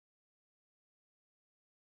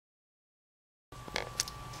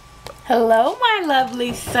Hello, my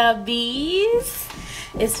lovely subbies.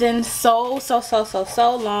 It's been so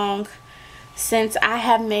long since I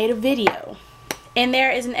have made a video, and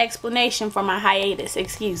there is an explanation for my hiatus.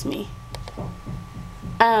 Excuse me.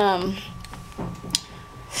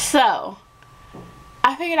 So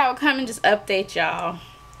I figured I would come and just update y'all.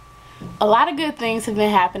 A lot of good things have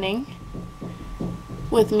been happening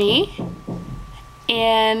with me,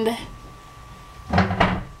 and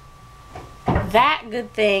that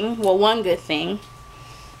good thing, well, one good thing,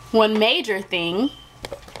 one major thing,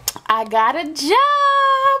 I got a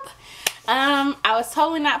job. I was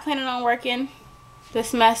totally not planning on working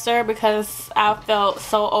this semester because I felt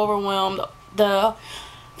so overwhelmed.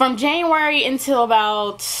 From January until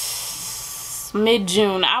about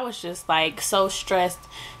mid-June, I was just like so stressed.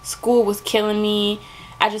 School was killing me.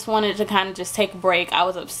 I just wanted to kind of just take a break. I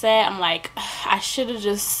was upset. I'm like, I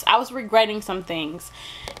was regretting some things,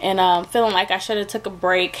 and feeling like I should have took a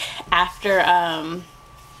break after I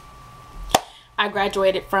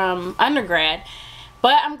graduated from undergrad.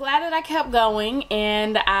 But I'm glad that I kept going,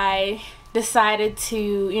 and I decided to,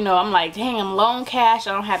 you know, I'm like, dang, I'm low on cash.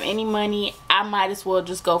 I don't have any money. I might as well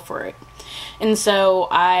just go for it. And so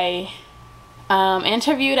I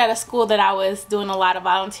interviewed at a school that I was doing a lot of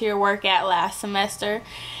volunteer work at last semester,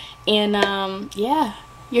 and yeah,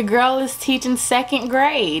 your girl is teaching 2nd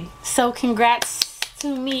grade, so congrats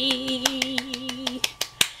to me.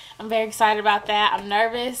 I'm very excited about that. I'm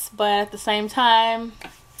nervous, but at the same time,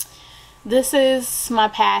 this is my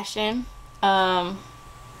passion.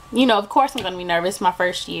 You know, of course I'm gonna be nervous my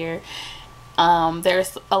first year.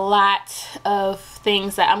 There's a lot of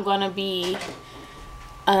things that I'm gonna be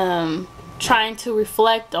trying to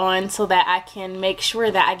reflect on so that I can make sure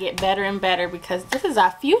that I get better and better, because this is our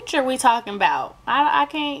future we talking about. I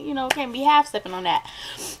can't, you know, can't be half stepping on that.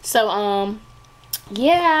 So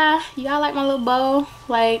yeah, y'all like my little bow?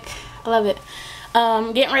 Like, I love it.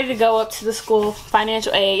 Getting ready to go up to the school,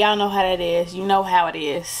 financial aid. Y'all know how that is. You know how it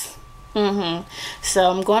is. So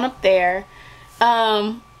I'm going up there.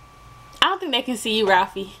 I don't think they can see you,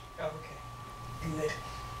 Ralphie. Oh, okay. Good.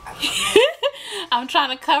 I'm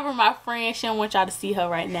trying to cover my friend. She don't want y'all to see her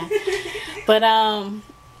right now. But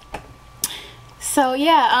so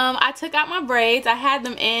yeah, I took out my braids. I had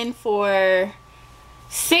them in for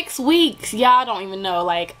 6 weeks. Y'all don't even know.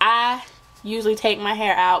 Like, I usually take my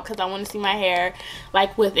hair out because I want to see my hair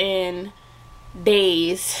like within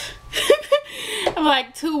days. I'm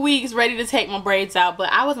like 2 weeks ready to take my braids out,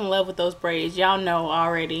 but I was in love with those braids. Y'all know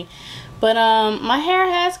already. But my hair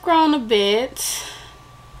has grown a bit.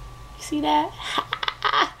 See that?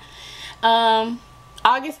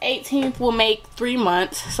 August 18th will make 3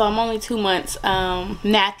 months, so I'm only 2 months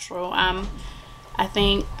natural. I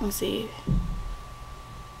think, let's see,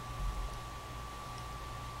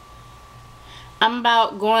 I'm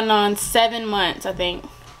about going on 7 months, I think,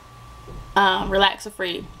 relaxer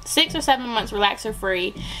free. 6 or 7 months relaxer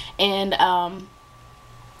free, and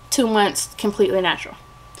 2 months completely natural.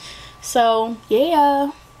 So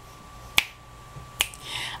yeah.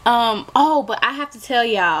 Oh, but I have to tell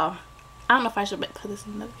y'all, I don't know if I should put this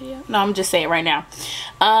in the video. No, I'm just saying it right now.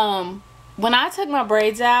 When I took my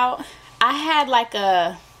braids out, I had like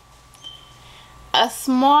a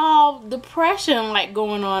small depression like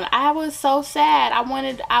going on. I was so sad.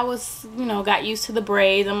 You know, got used to the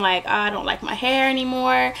braids. I'm like, oh, I don't like my hair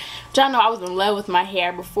anymore. Y'all know I was in love with my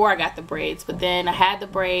hair before I got the braids, but then I had the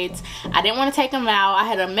braids. I didn't want to take them out. I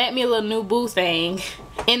had met me a little new boo thing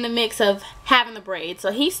in the mix of having the braids,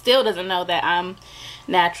 so he still doesn't know that I'm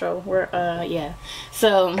natural. Yeah.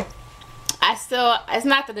 So it's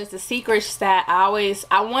not that it's a secret, it's that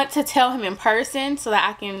I want to tell him in person so that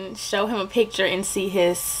I can show him a picture and see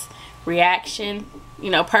his reaction, you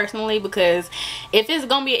know, personally, because if it's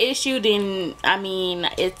gonna be an issue, then I mean,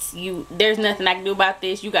 there's nothing I can do about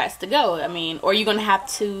this. You guys to go. I mean, or you're gonna have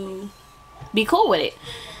to be cool with it.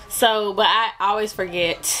 So, but I always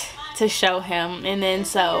forget to show him, and then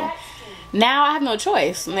so now I have no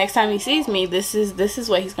choice. Next time he sees me, this is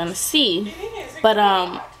what he's gonna see. But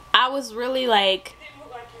I was really like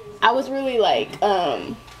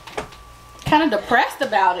kind of depressed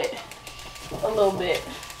about it a little bit.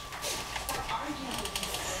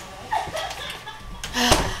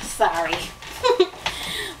 Sorry.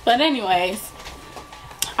 But anyways,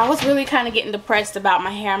 I was really kind of getting depressed about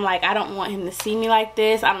my hair. I'm like, I don't want him to see me like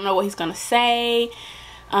this. I don't know what he's gonna say.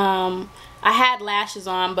 I had lashes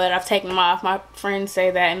on, but I've taken them off. My friends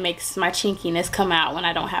say that it makes my chinkiness come out when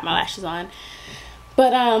I don't have my lashes on.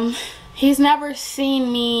 But he's never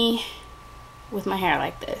seen me with my hair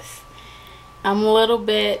like this. I'm a little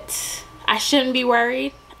bit, I shouldn't be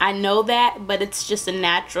worried. I know that, but it's just a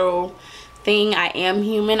natural thing. I am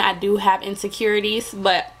human. I do have insecurities,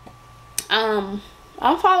 but I'm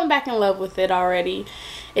falling back in love with it already.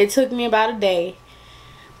 It took me about a day,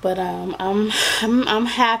 but I'm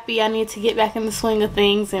happy. I need to get back in the swing of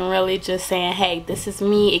things and really just saying, hey, this is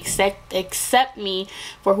me. Accept me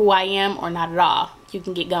for who I am, or not at all. You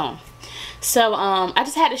can get going. So I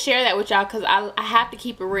just had to share that with y'all because I have to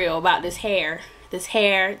keep it real about this hair. This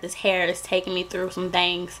hair is taking me through some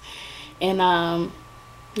things. And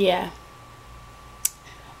yeah.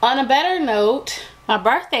 On a better note, my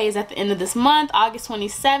birthday is at the end of this month, August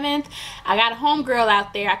 27th. I got a homegirl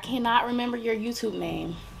out there. I cannot remember your YouTube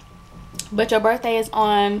name, but your birthday is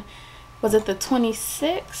on, was it the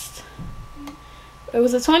 26th? It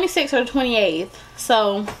was the 26th or the 28th.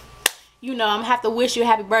 So, you know, I'm gonna have to wish you a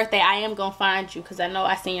happy birthday. I am gonna find you because I know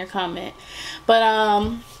I seen your comment. But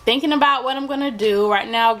thinking about what I'm gonna do right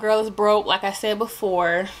now. Girl is broke, like I said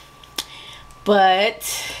before,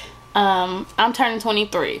 but I'm turning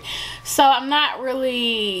 23, so I'm not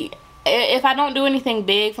really, if I don't do anything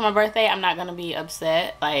big for my birthday, I'm not gonna be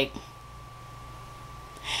upset. Like,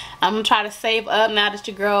 I'm gonna try to save up now that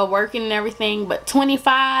your girl working and everything. But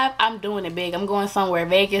 25, I'm doing it big. I'm going somewhere,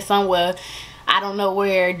 Vegas, somewhere, I don't know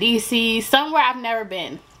where, DC, somewhere I've never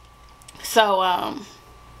been. So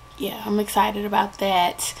yeah, I'm excited about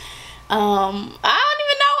that. I don't even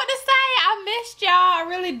know what to say. I missed y'all. I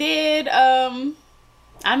really did.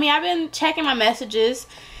 I mean, I've been checking my messages,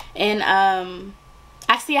 and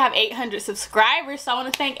I see I have 800 subscribers. So I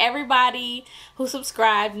want to thank everybody who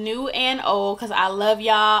subscribed, new and old, because I love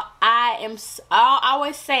y'all. I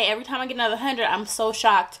always say, every time I get another 100, I'm so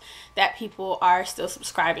shocked that people are still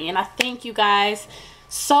subscribing. And I thank you guys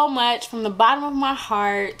so much from the bottom of my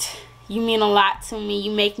heart. You mean a lot to me.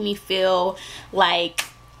 You make me feel like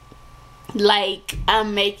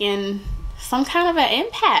I'm making some kind of an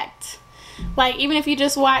impact. Like, even if you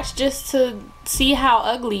just watch just to see how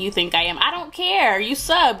ugly you think I am, I don't care. You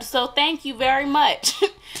subbed, so thank you very much.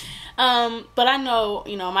 But I know,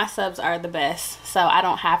 you know, my subs are the best, so I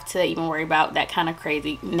don't have to even worry about that kind of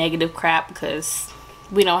crazy negative crap, because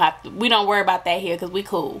we don't worry about that here, because we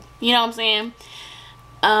cool. You know what I'm saying?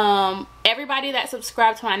 Everybody that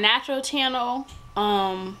subscribed to my natural channel,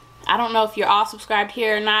 I don't know if you're all subscribed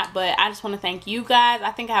here or not, but I just want to thank you guys.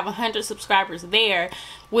 I think I have 100 subscribers there,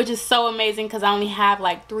 which is so amazing because I only have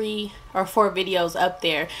like 3 or 4 videos up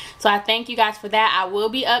there. So I thank you guys for that. I will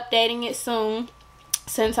be updating it soon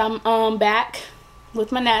since I'm back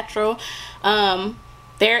with my natural.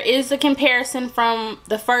 There is a comparison from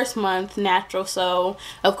the first month natural. So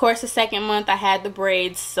of course the second month I had the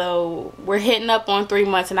braids, so we're hitting up on 3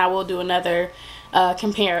 months, and I will do another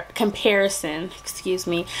comparison, excuse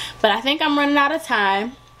me. But I think I'm running out of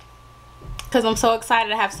time because I'm so excited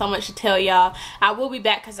to have so much to tell y'all. I will be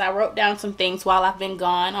back because I wrote down some things while I've been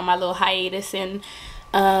gone on my little hiatus, and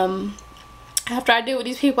after I do with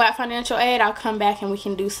these people at financial aid, I'll come back and we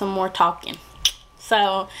can do some more talking.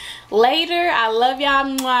 So later, I love y'all,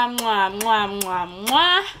 mwah, mwah, mwah, mwah,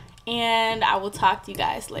 mwah, and I will talk to you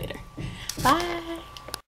guys later. Bye.